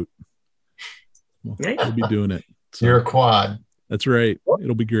own boat. We'll be doing it. So, you're a quad. That's right.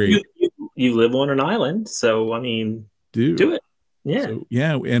 It'll be great. You live on an island. So, I mean, do it. Yeah. So,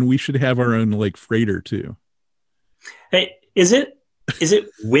 yeah. And we should have our own freighter too. Hey, is it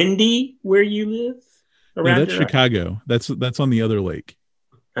windy where you live? No, that's Chicago. That's on the other lake.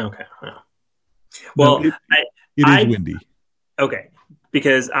 Okay. Well, it is windy. Okay,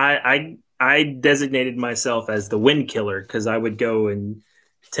 because I designated myself as the wind killer because I would go and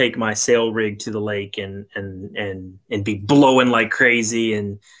take my sail rig to the lake and be blowing like crazy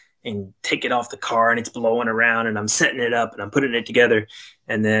and take it off the car and it's blowing around and I'm setting it up and I'm putting it together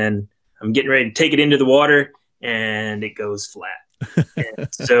and then I'm getting ready to take it into the water and it goes flat. And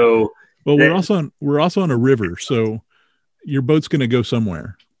so. Well, we're also on a river, so your boat's going to go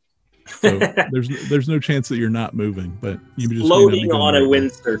somewhere. So there's no chance that you're not moving, but you just floating on a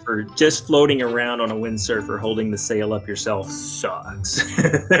windsurfer, just floating around on a windsurfer, holding the sail up yourself sucks.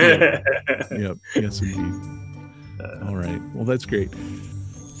 Yep. Yes, indeed. All right. Well, that's great.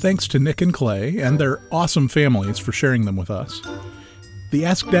 Thanks to Nick and Clay and their awesome families for sharing them with us. The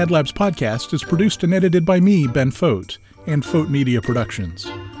Ask Dad Labs podcast is produced and edited by me, Ben Fote, and Fote Media Productions.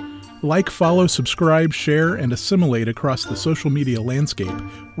 Like, follow, subscribe, share, and assimilate across the social media landscape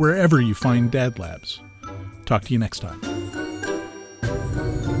wherever you find Dad Labs. Talk to you next time.